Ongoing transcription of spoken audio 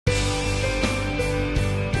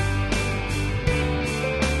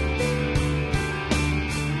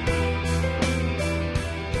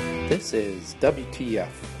This is WTF,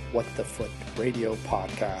 What the Foot Radio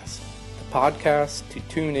Podcast, the podcast to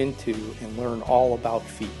tune into and learn all about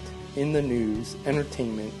feet in the news,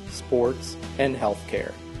 entertainment, sports, and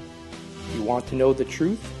healthcare. You want to know the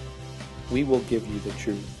truth? We will give you the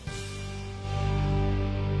truth.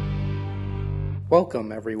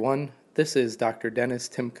 Welcome, everyone. This is Dr. Dennis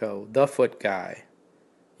Timko, the Foot Guy.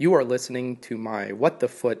 You are listening to my What the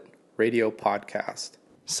Foot Radio Podcast.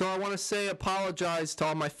 So I want to apologize to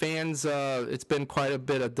all my fans. It's been quite a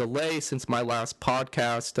bit of delay since my last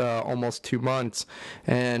podcast, almost 2 months.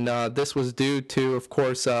 And this was due to, of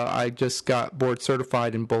course, I just got board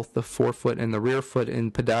certified in both the forefoot and the rear foot in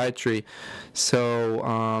podiatry.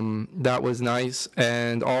 So that was nice.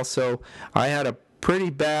 And also, I had a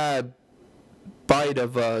pretty bad bite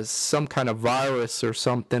of some kind of virus or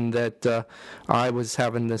something that I was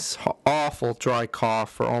having this awful dry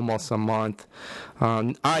cough for almost a month.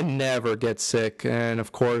 I never get sick, and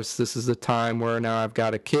of course this is the time where now I've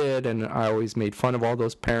got a kid, and I always made fun of all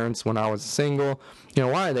those parents when I was single. You know,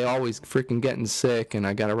 why are they always freaking getting sick, and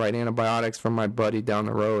I got to write antibiotics for my buddy down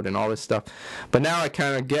the road and all this stuff. But now I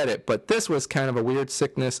kind of get it. But this was kind of a weird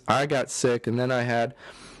sickness. I got sick, and then I had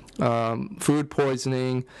food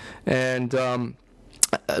poisoning, and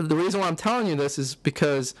the reason why I'm telling you this is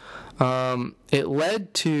because it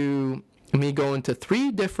led to me going to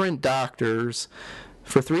 3 different doctors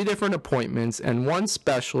for 3 different appointments and 1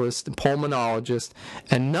 specialist, a pulmonologist,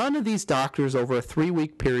 and none of these doctors over a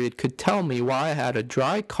 3-week period could tell me why I had a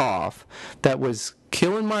dry cough that was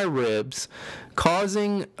killing my ribs,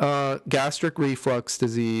 causing gastric reflux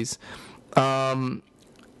disease,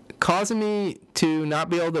 causing me to not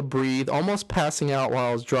be able to breathe, almost passing out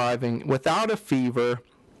while I was driving, without a fever,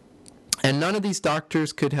 and none of these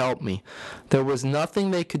doctors could help me. There was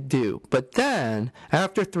nothing they could do. But then,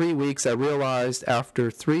 after 3 weeks, I realized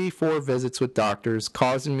after 3-4 visits with doctors,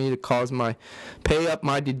 causing me to pay up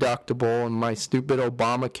my deductible and my stupid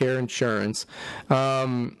Obamacare insurance,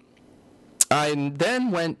 I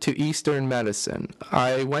then went to Eastern medicine.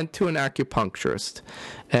 I went to an acupuncturist,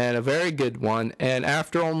 and a very good one. And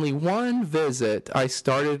after only 1 visit, I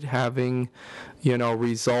started having,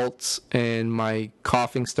 results, and my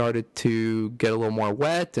coughing started to get a little more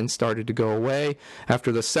wet and started to go away.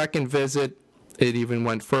 After the 2nd visit, it even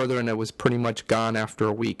went further, and it was pretty much gone after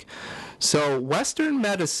a week. So Western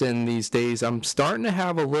medicine these days, I'm starting to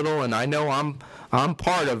have a little, and I know I'm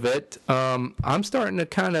part of it. I'm starting to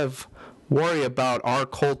kind of worry about our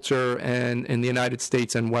culture and in the United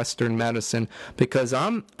States and Western medicine, because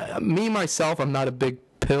myself, I'm not a big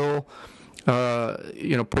pill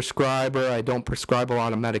prescriber. I don't prescribe a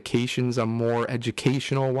lot of medications. I'm more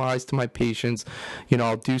educational wise to my patients.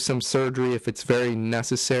 I'll do some surgery if it's very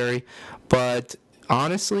necessary, but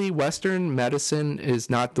honestly, Western medicine is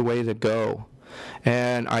not the way to go.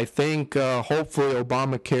 And I think hopefully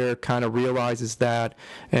Obamacare kind of realizes that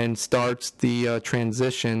and starts the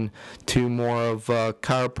transition to more of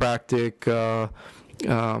chiropractic,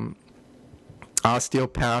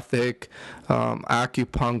 osteopathic,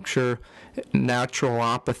 acupuncture,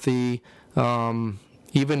 naturopathy,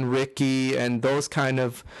 even Reiki, and those kind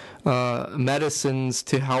of medicines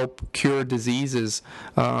to help cure diseases.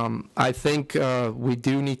 I think we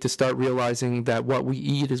do need to start realizing that what we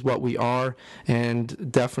eat is what we are,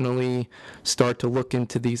 and definitely start to look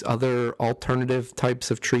into these other alternative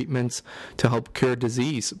types of treatments to help cure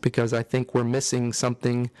disease, because I think we're missing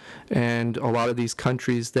something, and a lot of these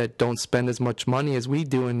countries that don't spend as much money as we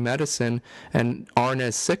do in medicine and aren't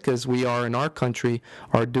as sick as we are in our country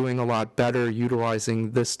are doing a lot better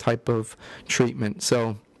utilizing this type of treatment.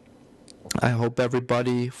 So I hope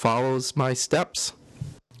everybody follows my steps.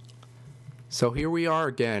 So here we are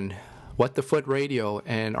again, What the Foot Radio,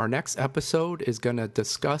 and our next episode is going to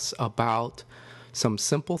discuss about some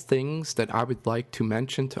simple things that I would like to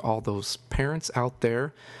mention to all those parents out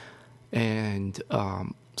there, and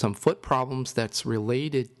some foot problems that's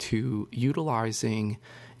related to utilizing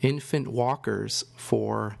infant walkers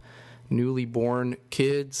for newly born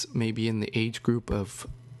kids, maybe in the age group of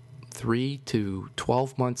 3 to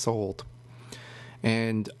 12 months old.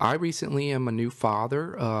 And I recently am a new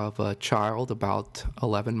father of a child about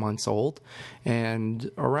 11 months old,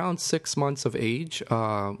 and around 6 months of age,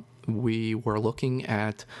 we were looking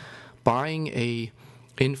at buying a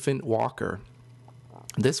infant walker.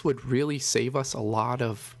 This would really save us a lot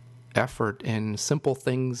of effort and simple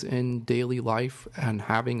things in daily life and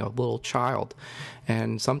having a little child.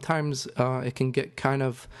 And sometimes it can get kind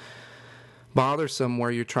of bothersome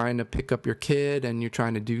where you're trying to pick up your kid and you're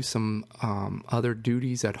trying to do some other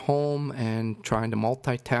duties at home and trying to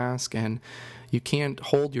multitask, and you can't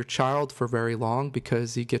hold your child for very long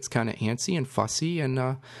because he gets kind of antsy and fussy,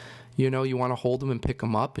 and you want to hold him and pick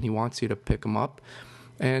him up, and he wants you to pick him up.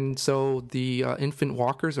 And so the infant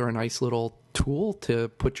walkers are a nice little tool to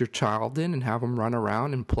put your child in and have them run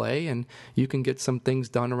around and play, and you can get some things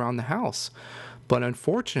done around the house. But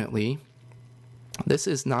unfortunately, this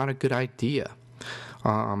is not a good idea.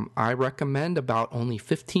 I recommend about only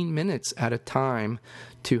 15 minutes at a time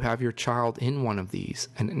to have your child in one of these.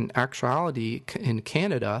 And in actuality, in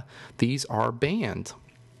Canada, these are banned.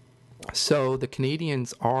 So the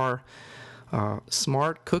Canadians are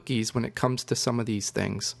smart cookies when it comes to some of these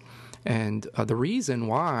things. And the reason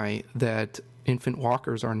why that infant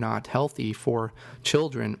walkers are not healthy for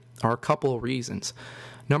children are a couple of reasons.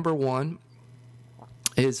 Number one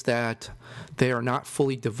is that they are not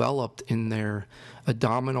fully developed in their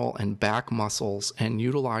abdominal and back muscles, and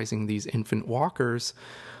utilizing these infant walkers,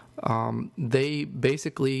 they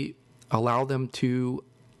basically allow them to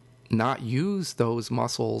not use those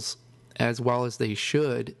muscles as well as they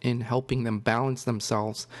should in helping them balance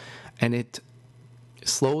themselves, and it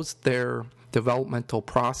slows their developmental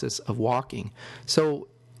process of walking. So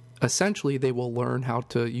essentially they will learn how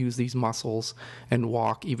to use these muscles and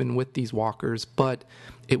walk even with these walkers, but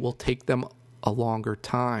it will take them a longer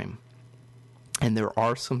time. And there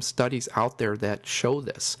are some studies out there that show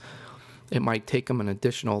this. It might take them an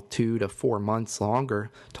additional 2 to 4 months longer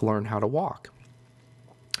to learn how to walk.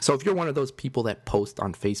 So if you're one of those people that post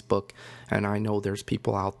on Facebook, and I know there's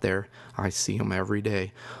people out there, I see them every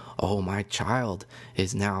day, oh, my child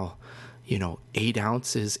is now 8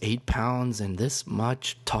 ounces, 8 pounds, and this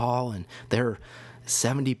much tall, and they're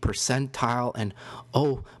 70 percentile, and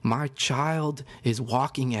oh, my child is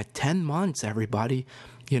walking at 10 months, everybody.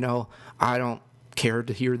 I don't care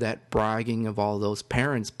to hear that bragging of all those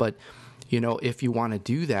parents, but, if you want to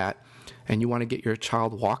do that, and you want to get your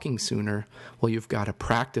child walking sooner, well, you've got to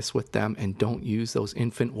practice with them and don't use those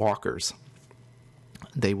infant walkers.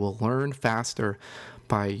 They will learn faster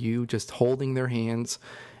by you just holding their hands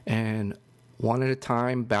and one at a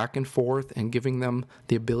time, back and forth, and giving them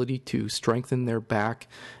the ability to strengthen their back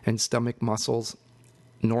and stomach muscles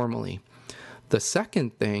normally. The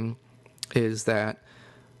second thing is that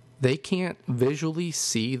they can't visually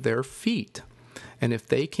see their feet. And if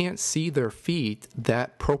they can't see their feet,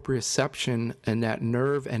 that proprioception and that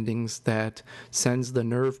nerve endings that sends the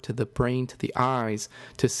nerve to the brain, to the eyes,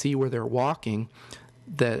 to see where they're walking,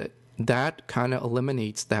 that kind of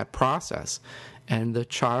eliminates that process. And the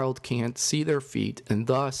child can't see their feet, and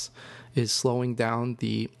thus is slowing down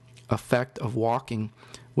the effect of walking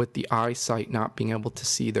with the eyesight not being able to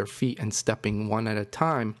see their feet and stepping one at a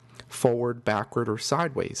time, forward, backward, or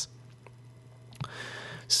sideways.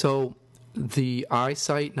 So the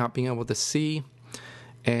eyesight not being able to see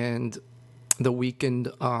and the weakened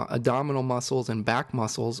abdominal muscles and back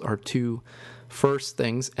muscles are two first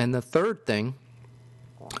things. And the third thing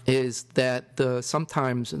is that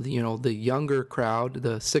sometimes the younger crowd,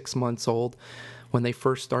 the 6 months old, when they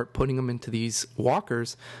first start putting them into these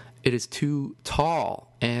walkers, it is too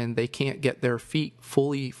tall and they can't get their feet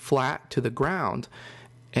fully flat to the ground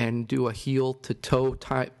and do a heel to toe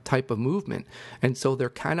type of movement. And so they're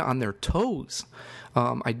kind of on their toes.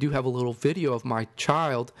 I do have a little video of my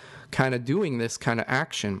child kind of doing this kind of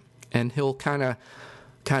action, and he'll kind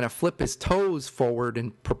of flip his toes forward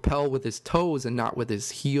and propel with his toes and not with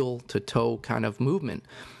his heel to toe kind of movement.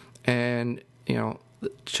 And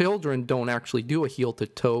children don't actually do a heel to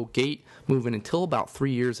toe gait movement until about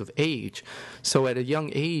 3 years of age. So at a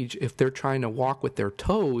young age, if they're trying to walk with their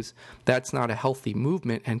toes, that's not a healthy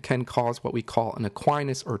movement and can cause what we call an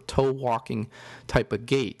equinus or toe walking type of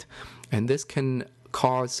gait. And this can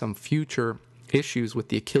cause some future issues with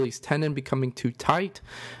the Achilles tendon becoming too tight,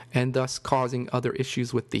 and thus causing other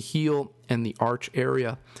issues with the heel and the arch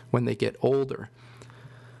area when they get older.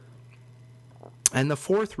 And the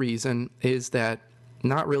fourth reason is that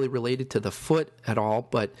not really related to the foot at all,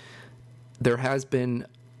 but there has been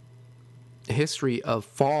a history of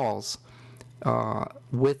falls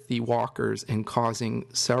with the walkers and causing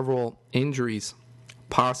several injuries,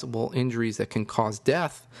 possible injuries that can cause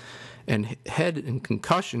death and head and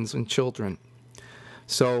concussions in children.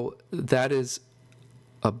 So that is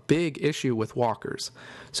a big issue with walkers.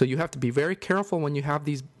 So you have to be very careful when you have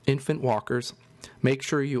these infant walkers. Make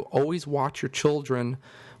sure you always watch your children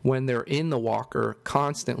when they're in the walker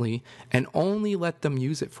constantly, and only let them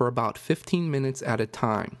use it for about 15 minutes at a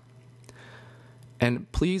time.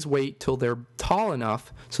 And please wait till they're tall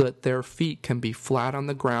enough so that their feet can be flat on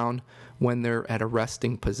the ground when they're at a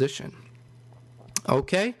resting position.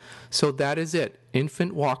 Okay, so that is it.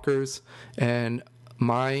 Infant walkers and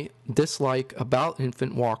my dislike about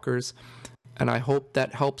infant walkers. And I hope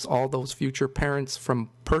that helps all those future parents from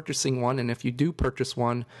purchasing one. And if you do purchase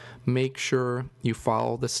one, make sure you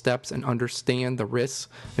follow the steps and understand the risks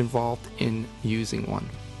involved in using one.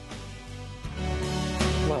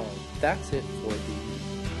 Well, that's it for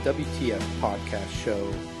the WTF podcast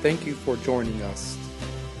show. Thank you for joining us.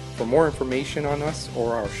 For more information on us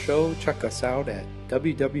or our show, check us out at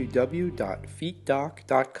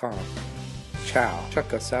www.feetdoc.com. Ciao.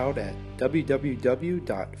 Check us out at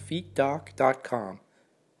www.feetdoc.com.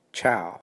 Ciao.